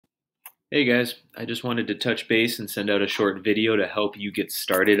Hey guys, I just wanted to touch base and send out a short video to help you get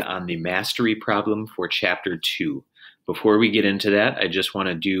started on the mastery problem for Chapter 2. Before we get into that, I just want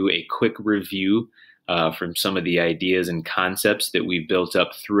to do a quick review from some of the ideas and concepts that we've built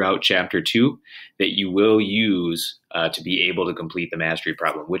up throughout Chapter 2 that you will use to be able to complete the mastery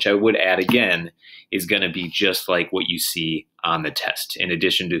problem, which I would add again is going to be just like what you see on the test, in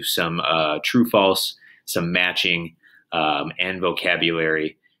addition to some true-false, some matching, and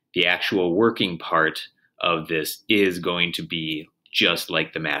vocabulary. The actual working part of this is going to be just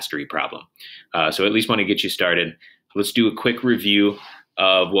like the mastery problem. So at least want to get you started. Let's do a quick review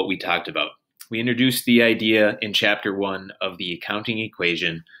of what we talked about. We introduced the idea in Chapter 1 of the accounting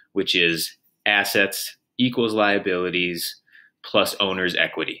equation, which is assets equals liabilities plus owner's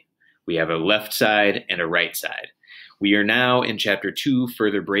equity. We have a left side and a right side. We are now in Chapter 2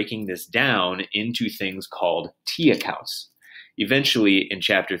 further breaking this down into things called T accounts. Eventually, in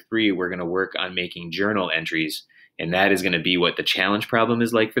Chapter 3, we're going to work on making journal entries, and that is going to be what the challenge problem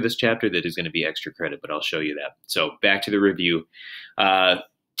is like for this chapter. That is going to be extra credit, but I'll show you that. So back to the review.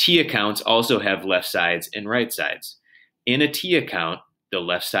 T accounts also have left sides and right sides. In a T account, the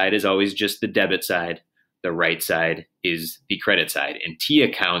left side is always just the debit side. The right side is the credit side. And T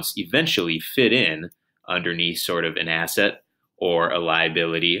accounts eventually fit in underneath sort of an asset or a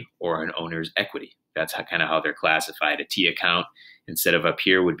liability or an owner's equity. That's kind of how they're classified. A T account, instead of up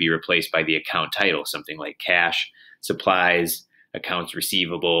here, would be replaced by the account title, something like cash, supplies, accounts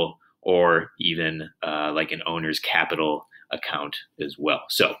receivable, or even like an owner's capital account as well.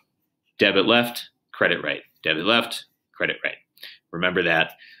 So debit left, credit right. Debit left, credit right. Remember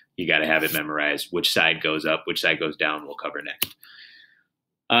that. You got to have it memorized. Which side goes up, which side goes down, we'll cover next.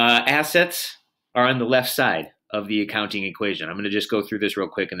 Assets are on the left side of the accounting equation. I'm going to just go through this real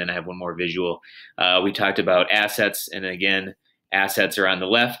quick and then I have one more visual. We talked about assets, and again, assets are on the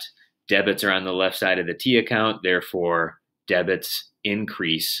left, debits are on the left side of the T account, therefore debits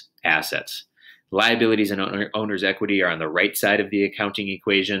increase assets. Liabilities and owner's equity are on the right side of the accounting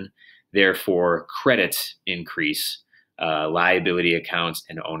equation, therefore credits increase liability accounts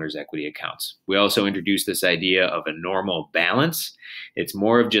and owner's equity accounts. We also introduced this idea of a normal balance. It's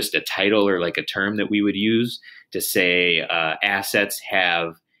more of just a title or like a term that we would use to say assets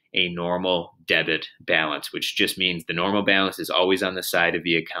have a normal debit balance, which just means the normal balance is always on the side of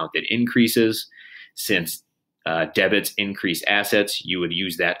the account that increases. Since debits increase assets, you would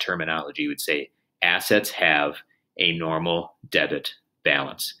use that terminology. You would say assets have a normal debit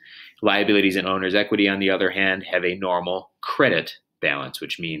balance. Liabilities and owner's equity, on the other hand, have a normal credit balance,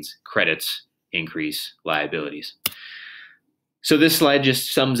 which means credits increase liabilities. So this slide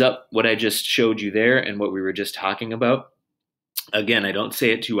just sums up what I just showed you there and what we were just talking about. Again, I don't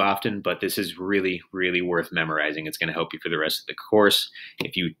say it too often, but this is really, really worth memorizing. It's going to help you for the rest of the course.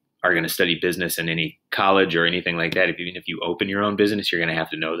 If you are going to study business in any college or anything like that, even if you open your own business, you're going to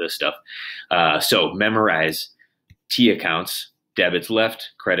have to know this stuff. So memorize T accounts. Debits left,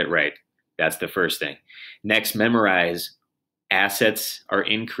 credit right. That's the first thing. Next, memorize assets are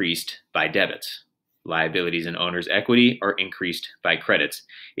increased by debits. Liabilities and owner's equity are increased by credits.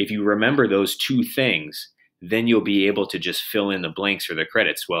 If you remember those two things, then you'll be able to just fill in the blanks for the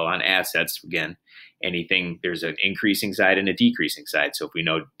credits. Well, on assets, again, there's an increasing side and a decreasing side. So if we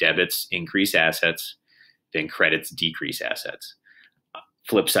know debits increase assets, then credits decrease assets.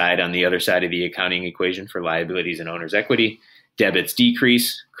 Flip side, on the other side of the accounting equation for liabilities and owner's equity, debits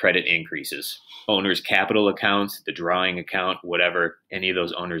decrease, credit increases. Owner's capital accounts, the drawing account, whatever, any of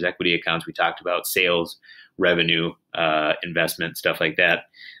those owner's equity accounts we talked about, sales, revenue, investment, stuff like that,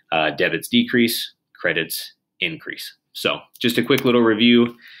 debits decrease, credits increase. So just a quick little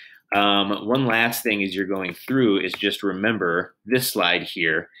review. One last thing as you're going through is just remember this slide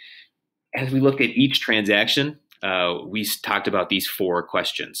here. As we look at each transaction, we talked about these 4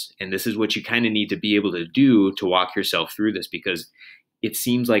 questions, and this is what you kind of need to be able to do to walk yourself through this, because it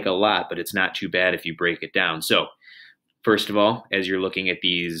seems like a lot, but it's not too bad if you break it down. So first of all, as you're looking at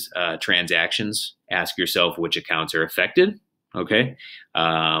these transactions, ask yourself which accounts are affected. Okay.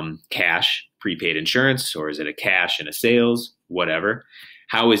 Cash, prepaid insurance, or is it a cash and a sales, whatever.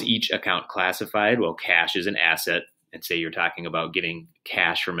 How is each account classified? Well, cash is an asset. And say you're talking about getting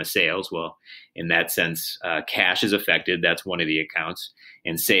cash from a sales. Well, in that sense, cash is affected. That's one of the accounts.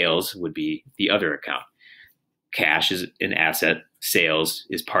 And sales would be the other account. Cash is an asset. Sales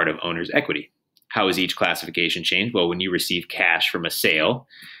is part of owner's equity. How is each classification changed? Well, when you receive cash from a sale,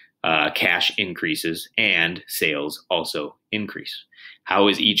 cash increases and sales also increase. How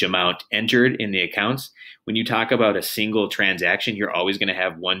is each amount entered in the accounts? When you talk about a single transaction, you're always going to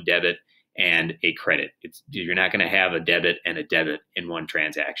have one debit and a credit. You're not going to have a debit and a debit in one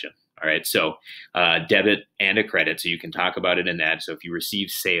transaction. All right, so debit and a credit, so you can talk about it in that. So if you receive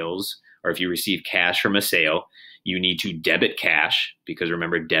sales or if you receive cash from a sale, you need to debit cash because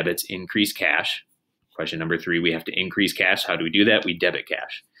remember, debits increase cash. Question number 3, we have to increase cash. How do we do that? We debit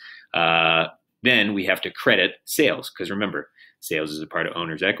cash. Then we have to credit sales because remember, sales is a part of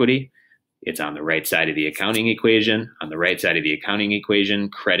owner's equity. It's on the right side of the accounting equation. On the right side of the accounting equation,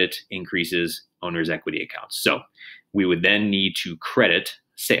 credit increases owner's equity accounts. So we would then need to credit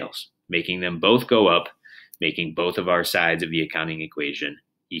sales, making them both go up, making both of our sides of the accounting equation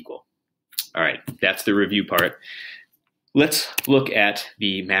equal. All right, that's the review part. Let's look at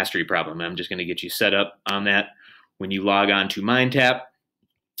the mastery problem. I'm just going to get you set up on that. When you log on to MindTap,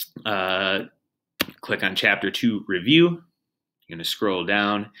 click on Chapter 2 Review. You're going to scroll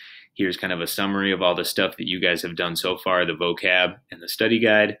down. Here's kind of a summary of all the stuff that you guys have done so far, the vocab and the study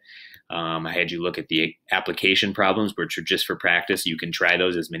guide. I had you look at the application problems, which are just for practice. You can try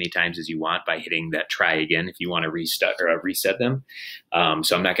those as many times as you want by hitting that try again if you want to reset them.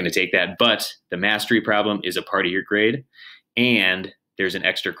 So I'm not going to take that, but the mastery problem is a part of your grade, and there's an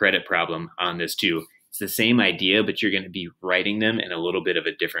extra credit problem on this too. It's the same idea, but you're going to be writing them in a little bit of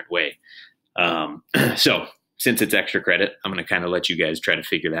a different way. So since it's extra credit, I'm going to kind of let you guys try to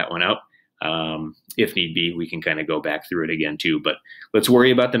figure that one out. If need be, we can kind of go back through it again too, but let's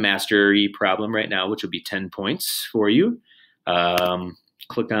worry about the mastery problem right now, which will be 10 points for you.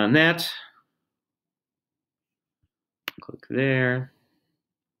 Click on that. Click there.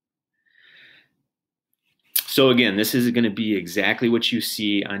 So again, this is going to be exactly what you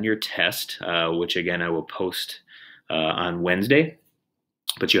see on your test, which again, I will post on Wednesday,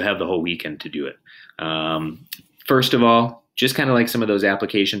 but you'll have the whole weekend to do it. First of all, just kind of like some of those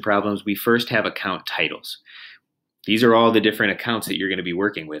application problems, we first have account titles. These are all the different accounts that you're going to be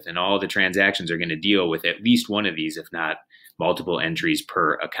working with, and all the transactions are going to deal with at least one of these, if not multiple entries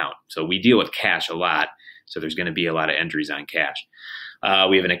per account. So we deal with cash a lot, so there's going to be a lot of entries on cash.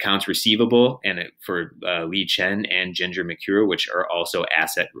 We have an accounts receivable and for Lee Chen and Ginger McCure, which are also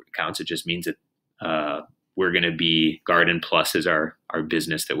asset accounts. It just means that we're going to be Garden Plus is our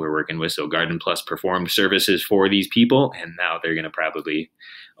business that we're working with. So Garden Plus performed services for these people, and now they're going to probably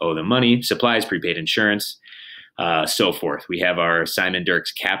owe them money, supplies, prepaid insurance, so forth. We have our Simon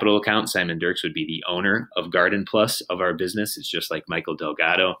Dirks capital account. Simon Dirks would be the owner of Garden Plus of our business. It's just like Michael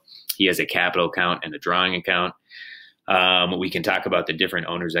Delgado. He has a capital account and a drawing account. We can talk about the different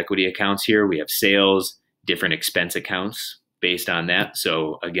owner's equity accounts here. We have sales, different expense accounts based on that.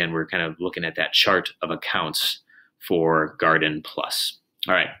 So again, we're kind of looking at that chart of accounts for Garden Plus.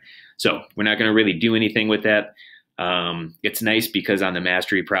 All right, so we're not going to really do anything with that. It's nice because on the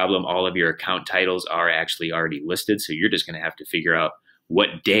mastery problem, all of your account titles are actually already listed. So you're just going to have to figure out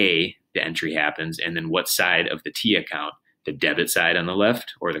what day the entry happens and then what side of the T account, the debit side on the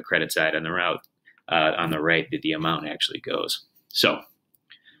left or the credit side on the right that the amount actually goes. So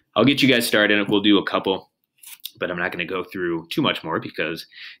I'll get you guys started. We'll do a couple, but I'm not going to go through too much more because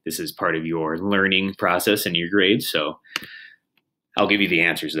this is part of your learning process and your grades. So I'll give you the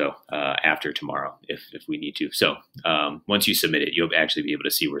answers though after tomorrow if we need to. So once you submit it, you'll actually be able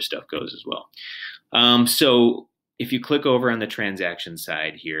to see where stuff goes as well. So if you click over on the transaction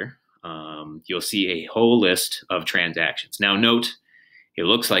side here, you'll see a whole list of transactions. Now note, it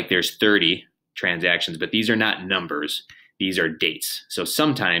looks like there's 30 transactions, but these are not numbers. These are dates. So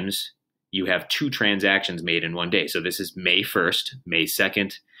sometimes you have 2 transactions made in one day. So this is May 1st, May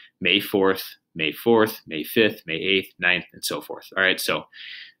 2nd, May 4th, May 4th, May 5th, May 8th, 9th, and so forth. All right, so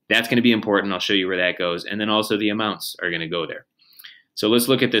that's going to be important. I'll show you where that goes. And then also the amounts are going to go there. So let's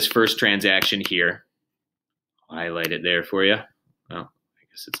look at this first transaction here. I'll highlight it there for you. Well, I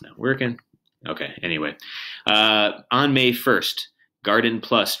guess it's not working. Okay, anyway. On May 1st, Garden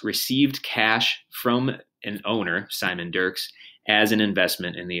Plus received cash from an owner, Simon Dirks, as an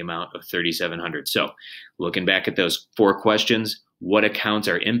investment in the amount of $3,700. So looking back at those 4 questions, what accounts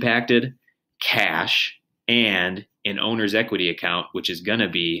are impacted? Cash and an owner's equity account, which is going to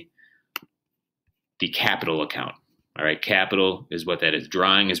be the capital account. All right, capital is what that is.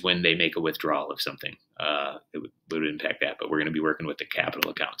 Drawing is when they make a withdrawal of something. It would impact that, but we're going to be working with the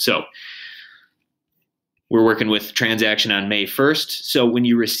capital account. So we're working with transaction on May 1st. So when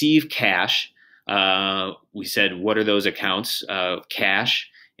you receive cash, we said, what are those accounts? Cash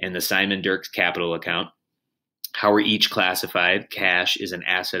and the Simon Dirks capital account. How are each classified? Cash is an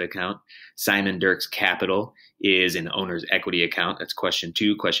asset account. Simon Dirks capital is an owner's equity account. That's question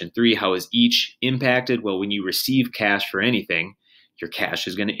 2. Question 3, how is each impacted? Well, when you receive cash for anything, your cash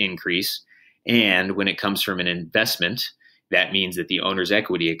is going to increase. And when it comes from an investment, that means that the owner's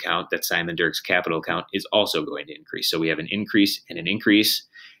equity account, that Simon Dirks capital account, is also going to increase. So we have an increase and an increase.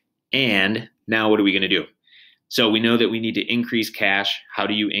 And now what are we going to do? So we know that we need to increase cash. How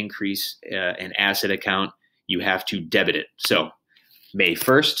do you increase an asset account? You have to debit it. So May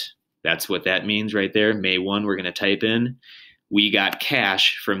 1st, that's what that means right there. May 1, we're going to type in, we got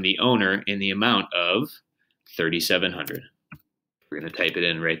cash from the owner in the amount of $3,700. We're going to type it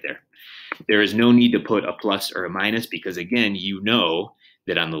in right there. There is no need to put a plus or a minus because, again, you know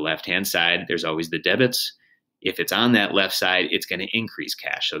that on the left-hand side, there's always the debits. If it's on that left side, it's going to increase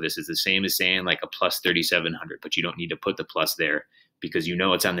cash. So this is the same as saying like a plus 3,700, but you don't need to put the plus there because you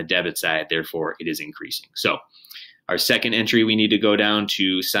know it's on the debit side, therefore it is increasing. So our second entry, we need to go down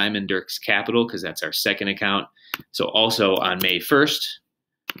to Simon Dirks Capital because that's our second account. So also on May 1st,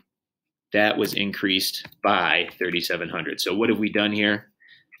 that was increased by 3,700. So what have we done here?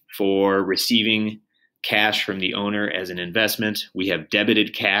 For receiving cash from the owner as an investment, we have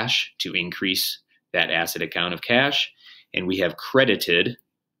debited cash to increase that asset account of cash, and we have credited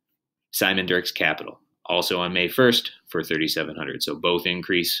Simon Dirks Capital, also on May 1st for 3,700. So both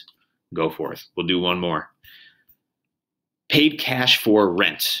increase, go forth. We'll do one more. Paid cash for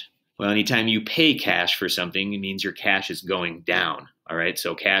rent. Well, anytime you pay cash for something, it means your cash is going down. All right,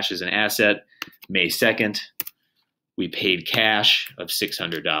 so cash is an asset. May 2nd, we paid cash of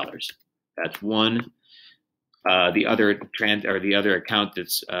 $600. That's one. The other account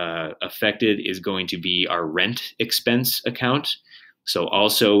that's affected is going to be our rent expense account. So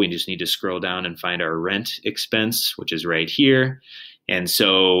also we just need to scroll down and find our rent expense, which is right here. And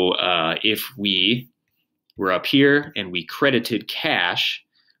so if we were up here and we credited cash,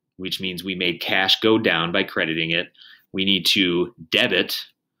 which means we made cash go down by crediting it, we need to debit,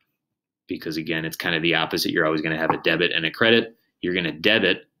 because again, it's kind of the opposite. You're always going to have a debit and a credit. You're going to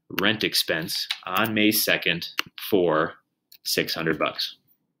debit rent expense on May 2nd for $600.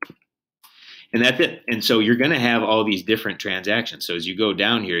 And that's it. And so you're going to have all these different transactions. So as you go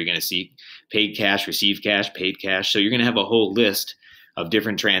down here, you're going to see paid cash, received cash, paid cash. So you're going to have a whole list of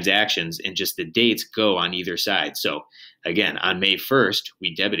different transactions, and just the dates go on either side. So again, on May 1st,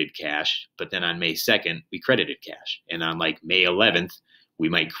 we debited cash, but then on May 2nd, we credited cash. And on like May 11th, we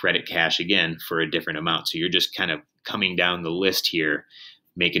might credit cash again for a different amount. So you're just kind of coming down the list here,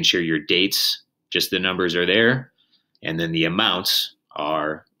 making sure your dates, just the numbers are there, and then the amounts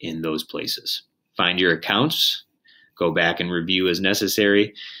are in those places. Find your accounts, go back and review as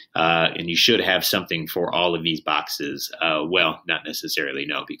necessary, and you should have something for all of these boxes. Well, not necessarily,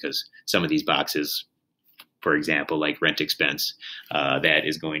 no, because some of these boxes, for example, like rent expense, that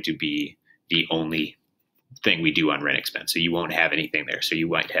is going to be the only thing we do on rent expense. So you won't have anything there. So you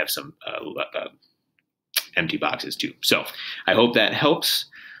might have some empty boxes too. So I hope that helps.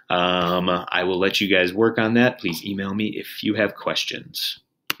 I will let you guys work on that. Please email me if you have questions.